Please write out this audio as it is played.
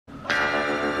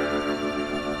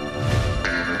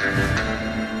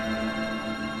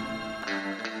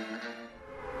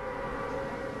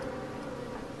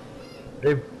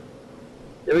They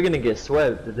were gonna get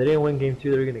swept. If they didn't win game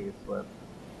 2, they were gonna get swept.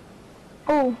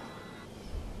 Oh.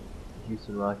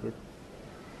 Houston Rockets.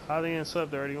 How they getting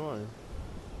swept? They already won.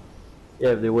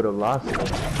 Yeah, if they would have lost. Wait,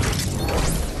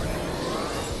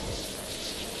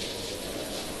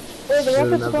 the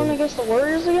Rockets are going against the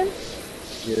Warriors again?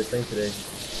 Yeah, they're playing today.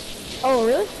 Oh,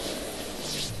 really?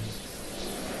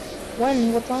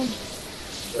 When? What time?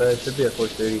 It should be at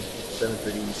 4:30,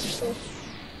 7:30.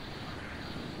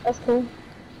 That's cool.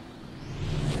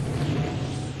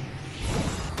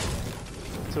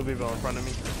 2 people in front of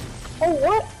me. Oh,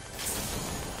 what?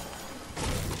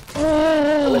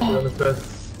 On the press.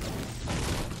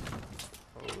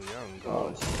 Oh, young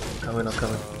God. I'm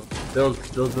coming. Build.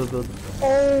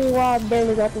 Oh, wow, I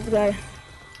barely got this guy.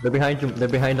 They're behind him.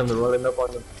 They're rolling up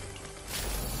on them.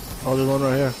 Oh, there's one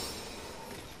right here.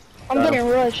 I'm getting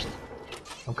rushed.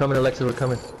 I'm coming, Alexa. We're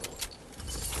coming.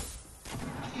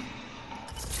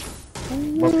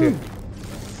 I'm up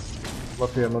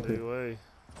here. Way.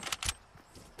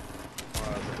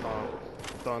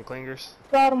 Throwing clingers.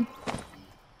 Got him.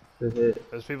 Good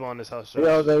hit. There's people on this house.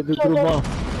 Yeah, they do the bomb.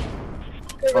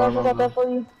 Hey guys, I got that for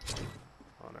you.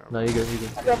 No, you good.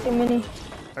 I got the mini.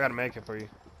 I gotta make it for you.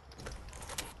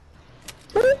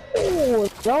 Ooh,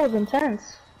 that was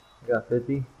intense. I got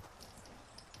 50.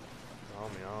 Oh,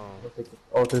 me on. I'll take it.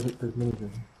 Oh, there's minis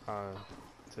in here.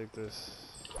 Take this.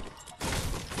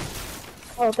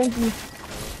 Oh, thank you.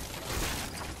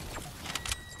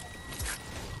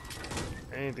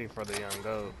 Anything for the young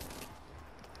goat.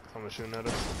 Someone shooting at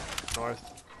us. North.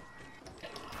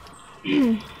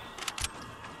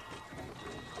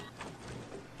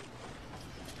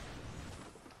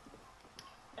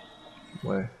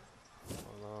 Where? Oh,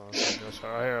 no, that's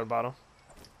right here at the bottom.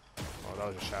 Oh, that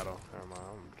was your shadow. Never mind.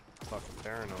 I'm fucking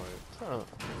paranoid. Huh.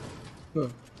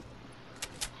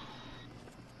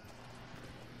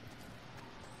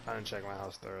 I didn't check my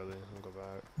house thoroughly. I'll go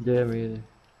back. Yeah, me either.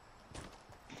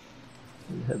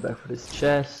 Head back for this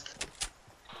chest.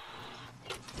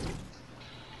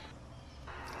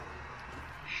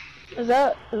 Is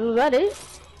that it?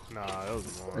 Nah, it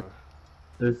was more.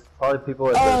 There's probably people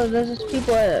at Oh, there's just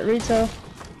people at retail.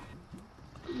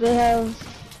 They have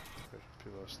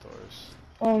People at stores.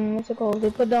 what's it called? They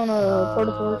put down a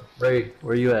porta. Ray,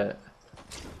 where you at?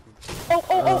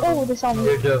 Oh, they saw me.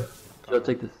 Here, Joe. Joe,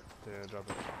 take this. Yeah, drop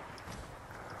it.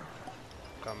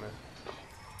 Come in.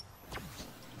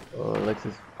 Oh,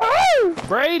 Alexis.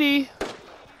 Brady!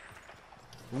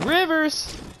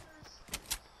 Rivers!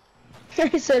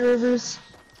 He said Rivers.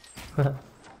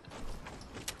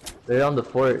 They're on the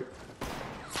fort.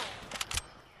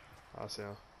 I'll see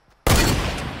him.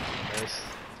 Nice.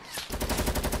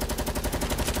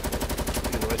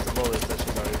 He's wasting bullets. That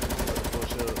shit's already full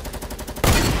shield.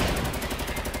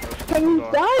 Can you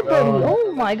die, buddy?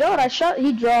 Oh my god, I shot.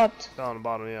 He dropped. He's on the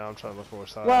bottom, yeah. I'm trying to look for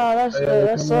which side. Wow, that's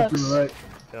that sucks. Right.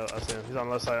 Yeah, I see him. He's on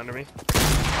the left side under me.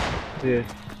 Yeah.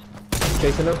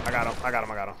 Chasing him? I got him.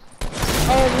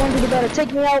 Oh, one dude better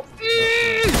take me out.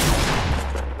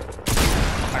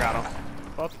 I got him.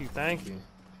 Fuck you, thank you.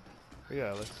 Yeah,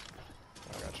 Alex.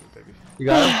 I got you, baby. You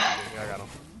got him? Yeah, I got him.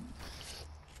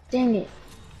 Dang it.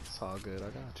 It's all good. I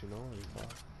got you. No worries, bro.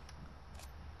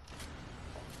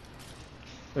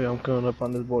 Hey, I'm coming up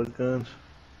on this boy's guns.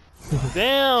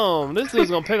 Damn, this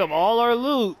dude's gonna pick up all our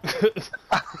loot. This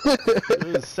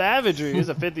is savagery. There's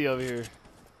a 50 over here.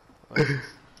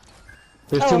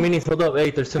 There's 2 minis. Hold up.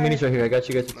 Hey, there's 2 minis right here. I got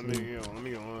you guys. Let me get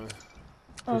one.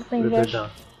 Oh, thank you,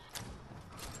 Josh.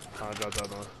 I dropped that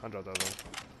one.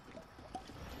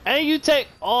 And you take.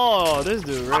 Oh, this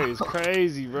dude Ray is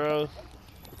crazy, bro.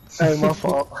 Hey, my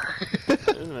fault.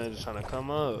 This man just trying to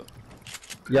come up.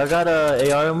 Y'all got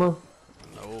AR ammo?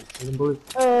 Nope.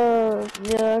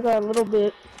 Yeah, I got a little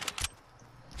bit.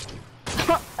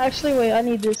 Actually, wait, I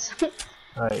need this.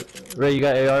 Alright. Ray, you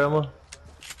got AR ammo?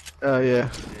 Yeah.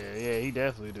 Yeah, he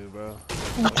definitely do, bro.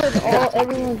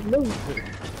 Everyone's loot.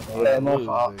 Yeah, my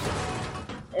fault.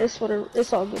 It's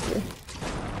all good here.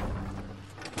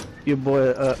 Your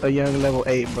boy, a young level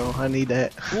 8, bro. I need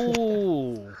that.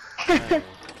 Ooh.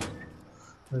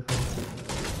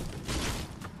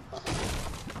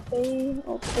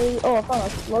 Okay. Oh, I found a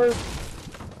slurp.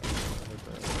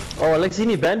 Oh, Alex, you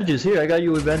need bandages. Here, I got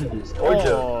you with bandages. Or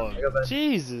Joe. Oh, I got bandages.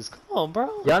 Jesus. Come on, bro.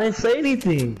 Y'all didn't say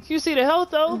anything. You see the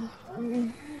health, though?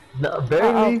 No,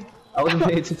 barely. I wasn't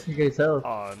paying attention to your guys' health.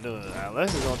 Oh, no.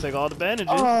 Alex is gonna take all the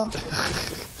bandages. Oh.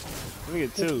 Let me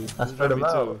get 2. I spread them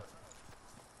out.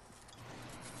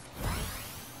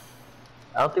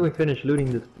 I don't think we finished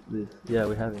looting this. Yeah,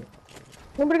 we haven't.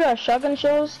 Nobody got shotgun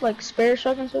shells? Like spare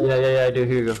shotgun shells? Yeah, I do.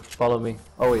 Here you go. Follow me.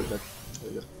 Oh, wait. There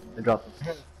you go. I dropped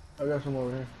them. I got some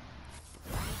over here.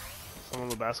 Someone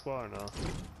with basketball or no?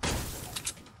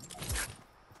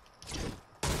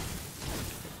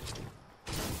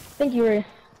 Thank you, Ray.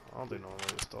 I don't think no one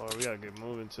ready to start. We gotta get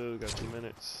moving too. We got 2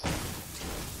 minutes.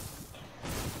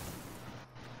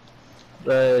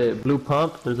 Blue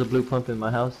pump. There's a blue pump in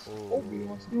my house. Ooh.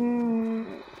 Mm,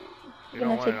 You gonna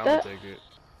don't want take it, I'm that? gonna take it.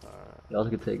 Alright. Y'all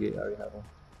can take it. I already have one.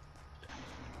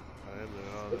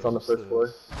 Alright, It's on the first floor.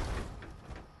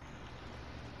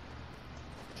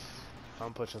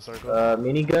 I'm pushing circle.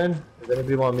 Minigun. Does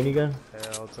anybody want a minigun?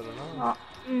 Hell to the no.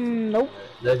 nope.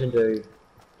 Legendary.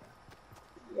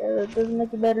 Yeah, that doesn't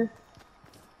make it better.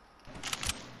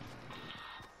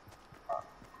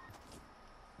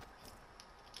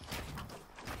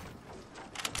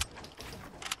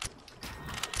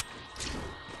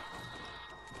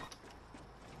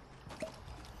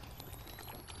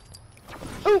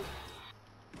 Ooh.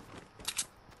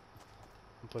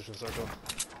 I'm pushing circle.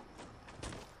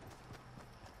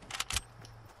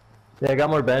 Yeah, I got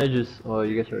more bandages. Oh,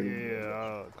 you guys already.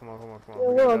 Yeah, come on. Yeah, We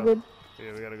we're all gotta go. good.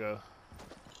 Yeah, we gotta go.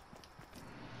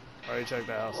 Already checked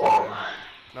that house over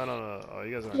there. No. Oh,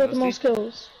 you guys are You got the most Dusty?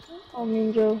 kills. Oh, me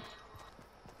and Joe.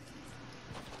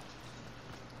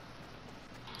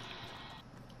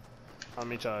 I'll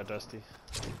meet y'all at Dusty.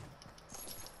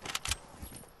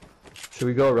 Should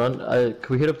we go run?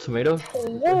 Can we hit up Tomato?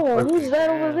 Whoa, who's that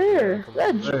over there? Come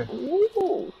That's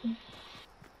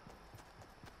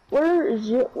Where?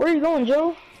 Joe. Where are you going,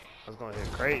 Joe? I was gonna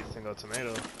hit crates and go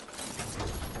tomato.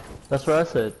 That's what I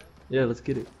said. Yeah, let's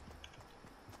get it.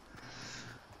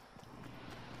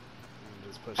 And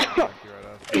just push it back here right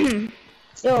after.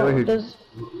 Go Yo, here. does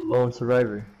Lone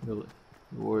survivor. You're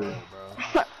warrior. Oh, bro.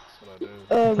 That's what I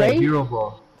do. Play Ray? hero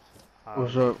ball.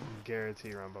 What's up?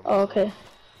 Guarantee run by myself. Oh, okay.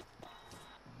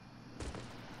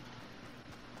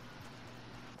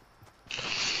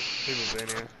 People been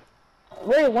here.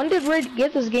 Ray, when did Ray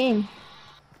get this game?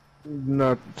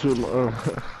 Not too long,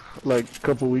 like a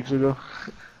couple weeks ago.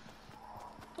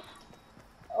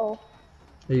 Oh.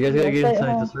 Hey, you guys gotta Yeah, get stay inside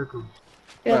home. the circle.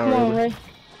 Yeah, come on, really. Ray.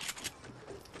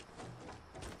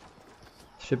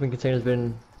 Shipping container's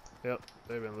been. Yep,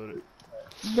 they've been looted.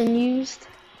 Been used.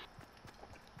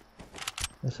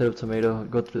 Let's hit up Tomato.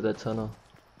 Go through that tunnel.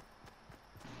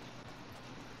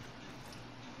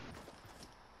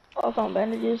 Oh, I found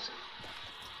bandages.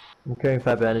 I'm carrying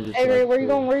 5 bandages. Hey, so Ray, I where you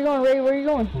can- going? Where you going, Ray? Where you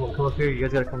going? Come up here. You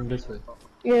guys gotta come this way.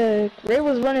 Yeah, Ray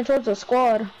was running towards the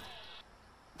squad.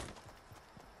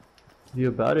 You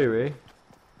about it, Ray?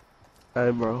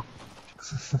 Hey, bro.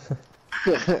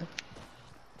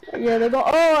 Yeah, they're going.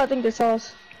 Oh, I think they saw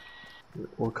us.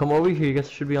 Well, come over here. You guys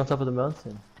should be on top of the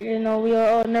mountain. You know, we are.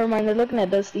 Oh, never mind. They're looking at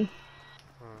Dusty.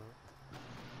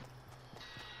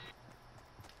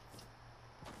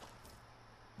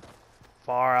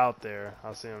 Far out there.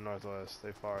 I see them northwest.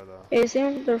 They far though. Hey, it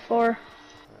seems they're far.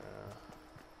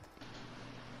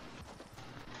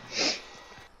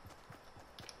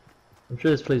 I'm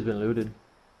sure this place has been looted.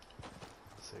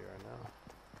 Let's see right now.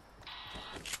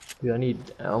 Dude, I need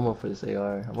ammo for this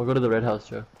AR. I'm gonna go to the red house,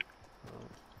 Joe.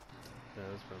 Yeah,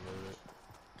 it's been looted.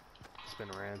 It's been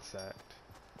ransacked.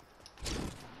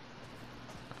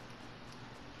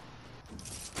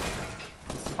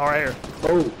 Oh, right here.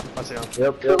 Oh! I see him.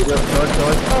 Yep. North. Oh,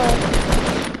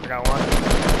 I got one.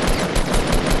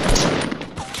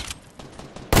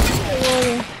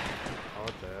 Lord. Oh,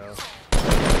 what the hell?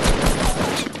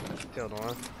 Killed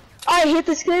one. I hit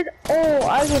this kid. Oh,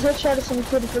 I was headshotted some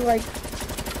kid for like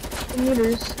 2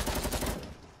 meters.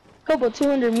 Couple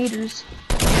 200 meters.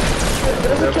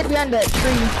 There's a kid behind that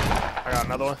tree. I got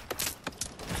another one.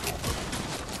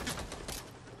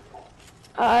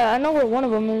 I know where one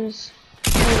of them is.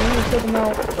 Let me take him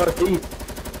out. Northeast.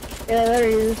 Yeah, there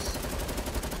he is.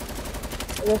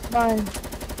 That's fine.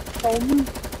 Follow me.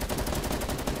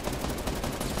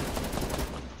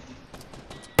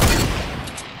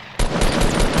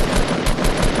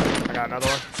 I got another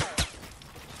one.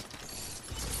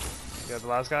 You got the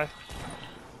last guy?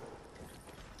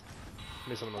 Give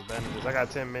me some of those bandages. I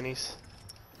got 10 minis.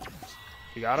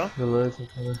 You got him? Good luck.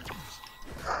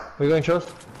 Where you going, Trust?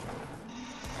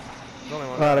 There's only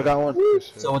one. Alright, I got one. Good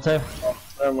shit. So what time?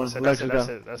 That one. That's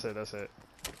it. That's it.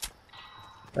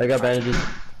 I got bandages.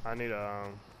 I need Oh,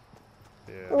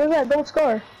 yeah. where's that gold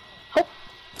scar?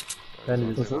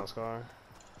 Bandages. Take my scar.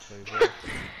 So you good.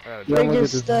 I got a Yeah, We I'm gonna get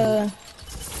just, this.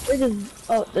 we just,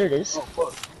 oh, there it is.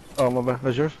 Oh, my bad.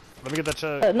 That's yours? Let me get that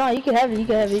chug. No, you can have it, you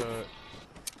can have it. Chug.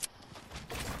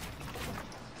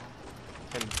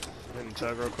 Hitting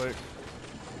chug real quick.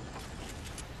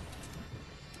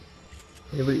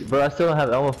 Yeah, bro, I still don't have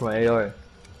ammo for my AR.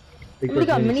 We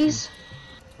got minis.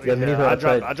 Yeah, minis are I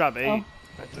outside. dropped 8 Oh.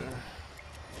 right there.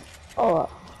 Oh,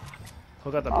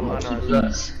 Who got the I'm blue gonna keep hunter?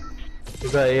 these. We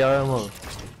got AR ammo.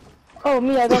 Oh,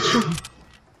 me, I got you.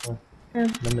 Yeah.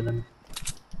 Let me.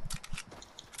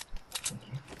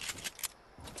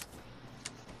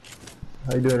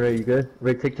 How you doing, Ray? You good?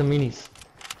 Ray, take the minis.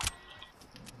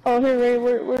 Oh, here, Ray.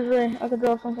 Where's Ray? I could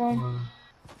drop some for him.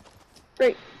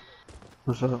 Ray,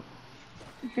 What's up?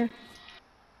 here.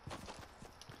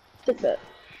 Take that.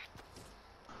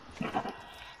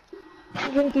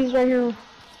 Drink these right here.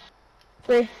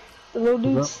 Ray, the little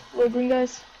dudes, little green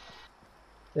guys.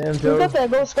 Damn, Who Joe. got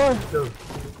that gold scar?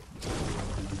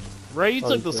 Ray, you Oh,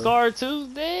 took the okay. scar too?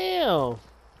 Damn.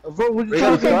 Bro, what you Ray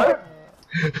got a talking about? scar?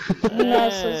 No,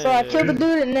 so I killed the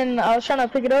dude, and then I was trying to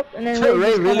pick it up, and then Ray, Ray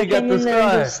just really kinda got came the in there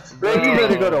and scar. just... Ray, you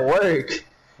better go to work.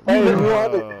 Hey, who Bro.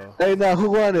 want it? Hey, nah, who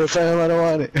want it? Fam, I don't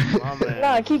want it. My man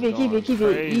Nah, keep it, going keep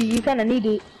it. crazy. You kind of need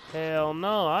it. Hell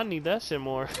no, I need that shit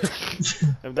more.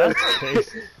 If that's the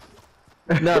case.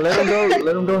 No, let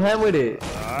him go ham with it.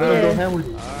 Let him go ham with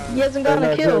it. He hasn't gotten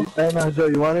a kill. Hey, nah, Joe,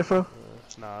 you want it, bro?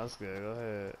 Nah, that's good. Go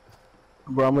ahead.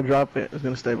 Bro, I'm gonna drop it. It's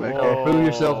gonna stay back there. Oh, prove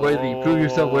yourself worthy. Prove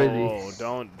yourself worthy. Oh,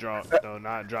 don't drop. No,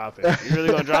 not drop it. You really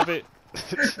gonna drop it?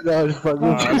 No, just fuck No,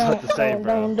 with I you. was about to say,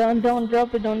 bro. Don't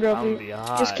drop it, don't drop I'm it. be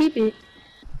hot. Just keep it.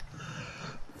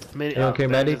 Mini, Okay,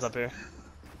 medics? up here.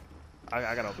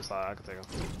 I got open slide. I can take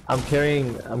him. I'm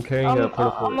carrying a I'm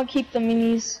portable. gonna keep the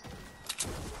minis.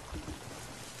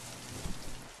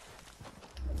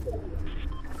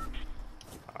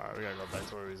 Alright, we gotta go back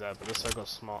to where we was at. But this circle's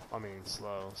small. I mean,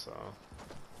 slow, so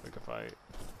we can fight.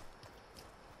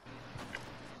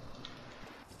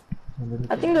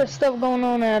 I think there's stuff going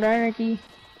on at Anarchy.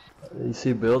 You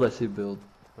see build? I see build.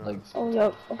 Like, Oh,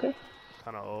 yup, okay.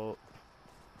 Kind of old.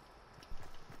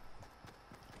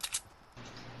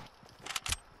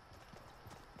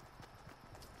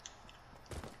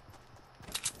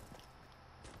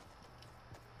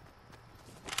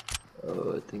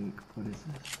 oh, I think, what is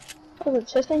this? Oh, there's a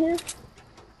chest in here?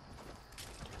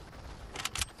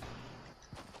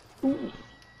 Ooh.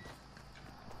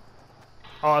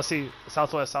 Oh, I see.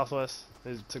 Southwest.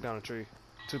 They took down a tree.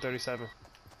 237.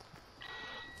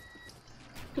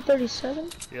 237?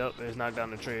 Yep, they just knocked down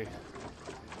the tree.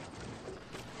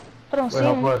 I don't see Wait,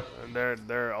 how him. far? And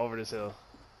they're over this hill.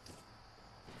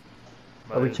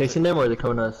 Are we chasing them or are they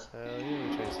coming us? Hell yeah,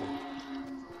 we're chasing.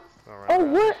 Alright. Oh,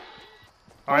 what?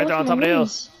 Alright, they're on top of the hill.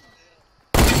 minis.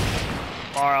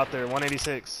 Far out there,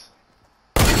 186.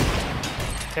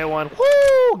 Hit one.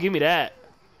 Woo! Give me that.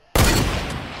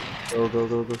 Go.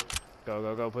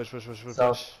 Go. Push.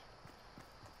 South.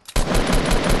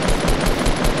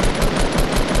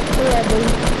 Yeah,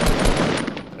 baby.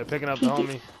 They're picking up the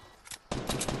homie.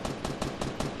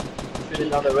 Shooting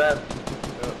down the ramp.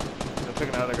 Yep. They're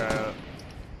picking the other guy up.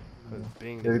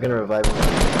 They're gonna revive him.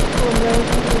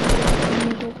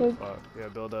 Real quick. Fuck. Yeah,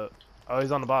 build up. Oh,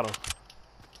 he's on the bottom.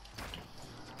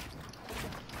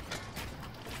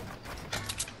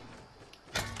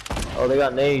 Oh, they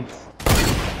got nades.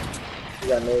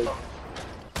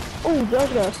 Oh, Josh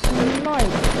got sniped.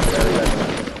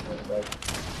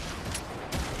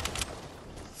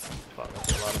 Fuck,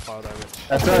 that's a lot of fire damage.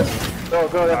 That's us. Go,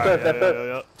 that's us, that's us.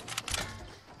 Yep.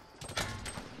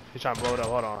 He's trying to blow it up,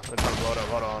 hold on. They're trying to blow it up,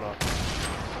 hold on.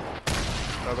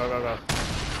 Go.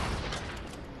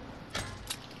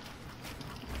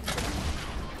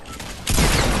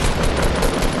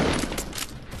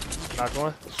 Knocked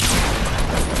one.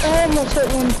 I almost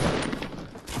hit one.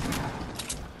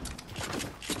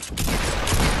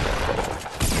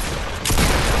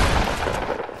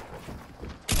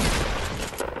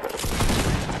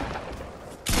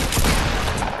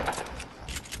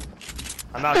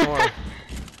 I knocked one.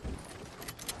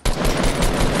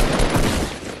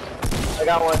 I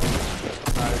got one.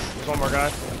 Nice. There's one more guy.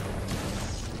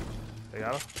 They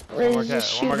got him? Ray's more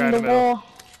just cat. One more shooting guy in the the middle. wall.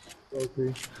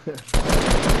 Okay.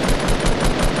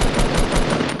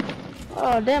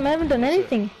 Oh, damn, I haven't done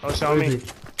anything. Oh, show me.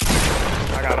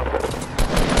 I got him.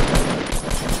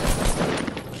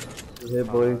 Hey,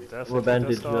 boys. Definitely We're took the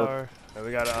bandaged up. star. And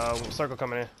we got a circle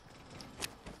coming in.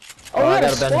 Oh, I we got a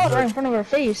got a bandage squad right up. in front of our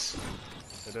face.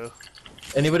 They do.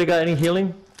 Anybody got any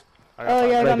healing? I got Oh, five.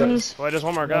 yeah, I got Wait, minis. Wait, there's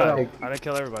one more guy. Yeah. I didn't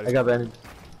kill everybody. I got bandage.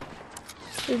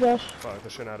 Hey, Josh. Fuck, they're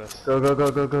shooting at us. Go. Let's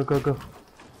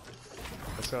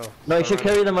go. No, you Let's should go,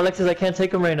 carry them, Alexis. I can't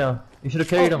take them right now. You should have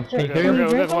carried them. Can you Okay, carry them?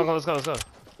 okay, come on, let's go.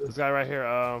 This guy right here,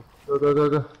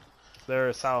 Go.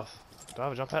 they're south. Do I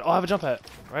have a jump pad? Oh, I have a jump pad.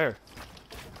 Right here.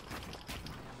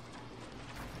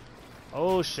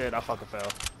 Oh shit, I fucking fell.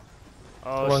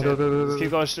 Oh Come on, shit. go. Just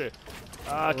keep going straight.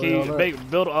 Wait, Keep hold up.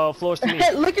 build floors to me.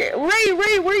 Look at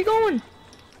Ray, where you going?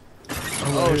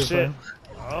 Oh shit.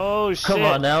 Oh shit. Come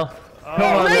on now. Come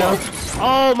on now.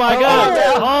 Oh my god!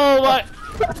 Oh my!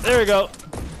 There we go.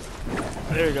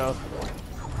 There we go.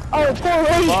 Oh, poor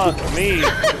Ray. Fuck me.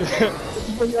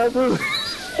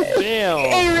 Damn.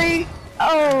 Hey, Ray.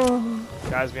 Oh.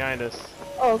 Guys behind us.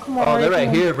 Oh, come on. Oh, Ray, they're right come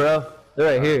on. here, bro. They're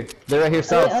right here. They're right here,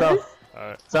 south, Wait, south,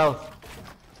 Alright, south.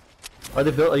 Are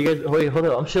they built? Are you guys? Wait, hold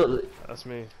up. I'm shielding. that's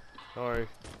me. Don't worry.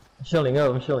 I'm shielding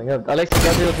up. I'm shielding up. Alexa,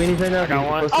 got those minis right now? I got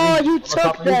one. Oh, you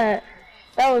took that.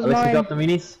 That was Alexa, mine. drop the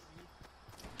minis.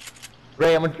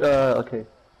 Ray, I'm gonna. Okay.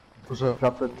 What's up?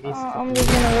 Drop the minis. I'm just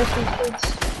gonna rush these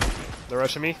kids. They're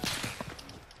rushing me.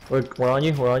 We're on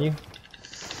you. We're on you.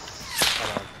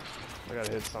 Hold on. I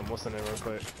gotta hit some. What's the name real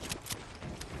quick?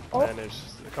 Oh. Bandage.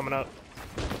 They're coming up.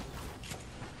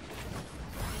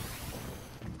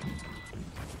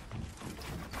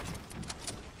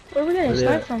 Where are we getting Where they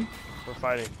sniped at? from? We're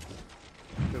fighting.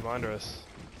 People under us.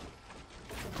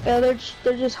 Yeah, they're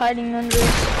just hiding under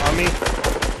us. On me.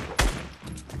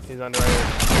 He's under right here.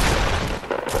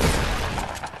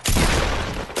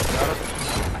 Got him.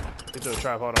 He threw a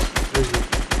trap. Hold on.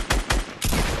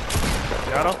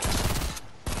 Got him.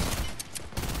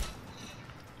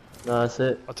 No, that's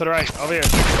it. Oh, to the right. Over here.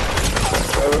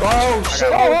 Oh shit!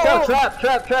 got Oh, trap!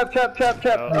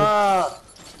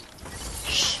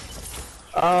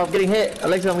 I'm getting hit.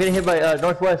 Alexa, I'm getting hit by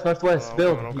northwest. I'm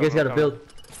Build. coming, I'm You guys coming, gotta I'm build.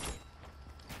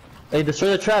 Hey, destroy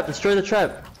the trap. Destroy the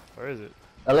trap. Where is it?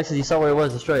 Alexa, you saw where it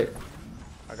was. Destroy it.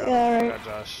 I got, Yeah, I right. got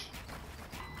Josh.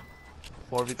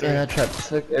 4v3. Yeah, that trap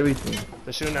took everything.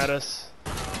 They're shooting at us.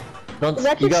 Don't. Is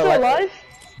that You kid got still like. alive?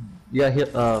 Yeah,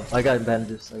 hit. I got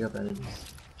bandages.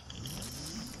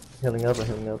 Healing up. I'm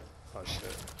healing up. Oh shit.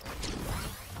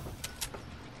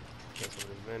 Got some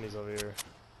of these minis over here.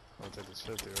 I'll take this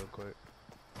 50 real quick.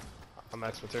 I'm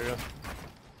max material.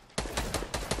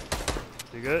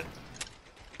 You good?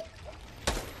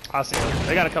 I see them.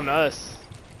 They gotta come to us.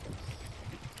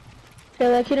 Yeah,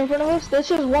 that kid in front of us? That's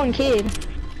just one kid.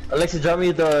 Alexa, drop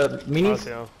me the I minis. see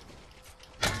him.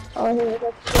 Oh, here,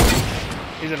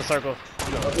 that's He's in a circle.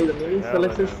 Drop me the minis, Yeah,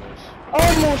 Alexis.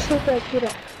 almost hit that kid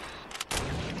up.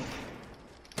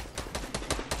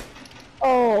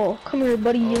 Oh, come here,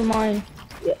 buddy, you're mine.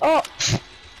 Yeah. Oh!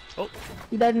 Oh.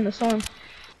 You died in the storm.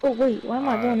 Oh, wait, why am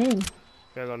I going in?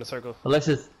 Gotta go in the circle.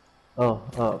 Alexis. Oh,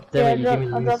 Yeah, damn it! You gave me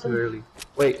the I'm minis dropping. too early.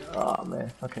 Wait. Oh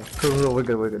man. Okay. Cool. We're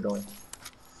good. Don't worry.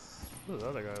 Who's the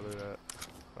other guy? Look at that.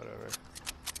 Whatever.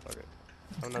 Fuck it.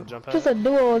 I'm not jump Just pad. a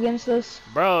duo against us.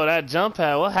 Bro, that jump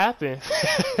pad, what happened?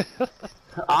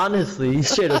 Honestly, you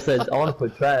should have said I want to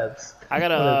put traps. I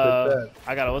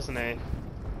got what's the name?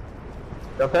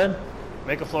 Jump in?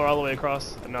 Make a floor all the way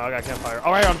across. No, I got campfire.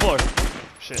 Oh, right here on the floor.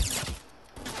 Shit.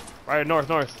 Right here, north.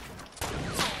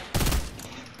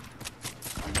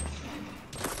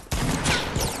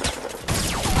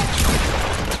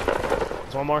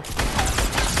 There's one more.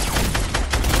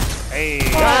 Hey,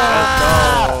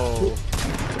 let's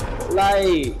go.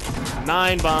 Light.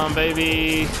 9 bomb,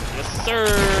 baby. Yes, sir.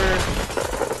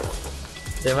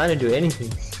 Damn, I didn't do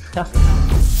anything.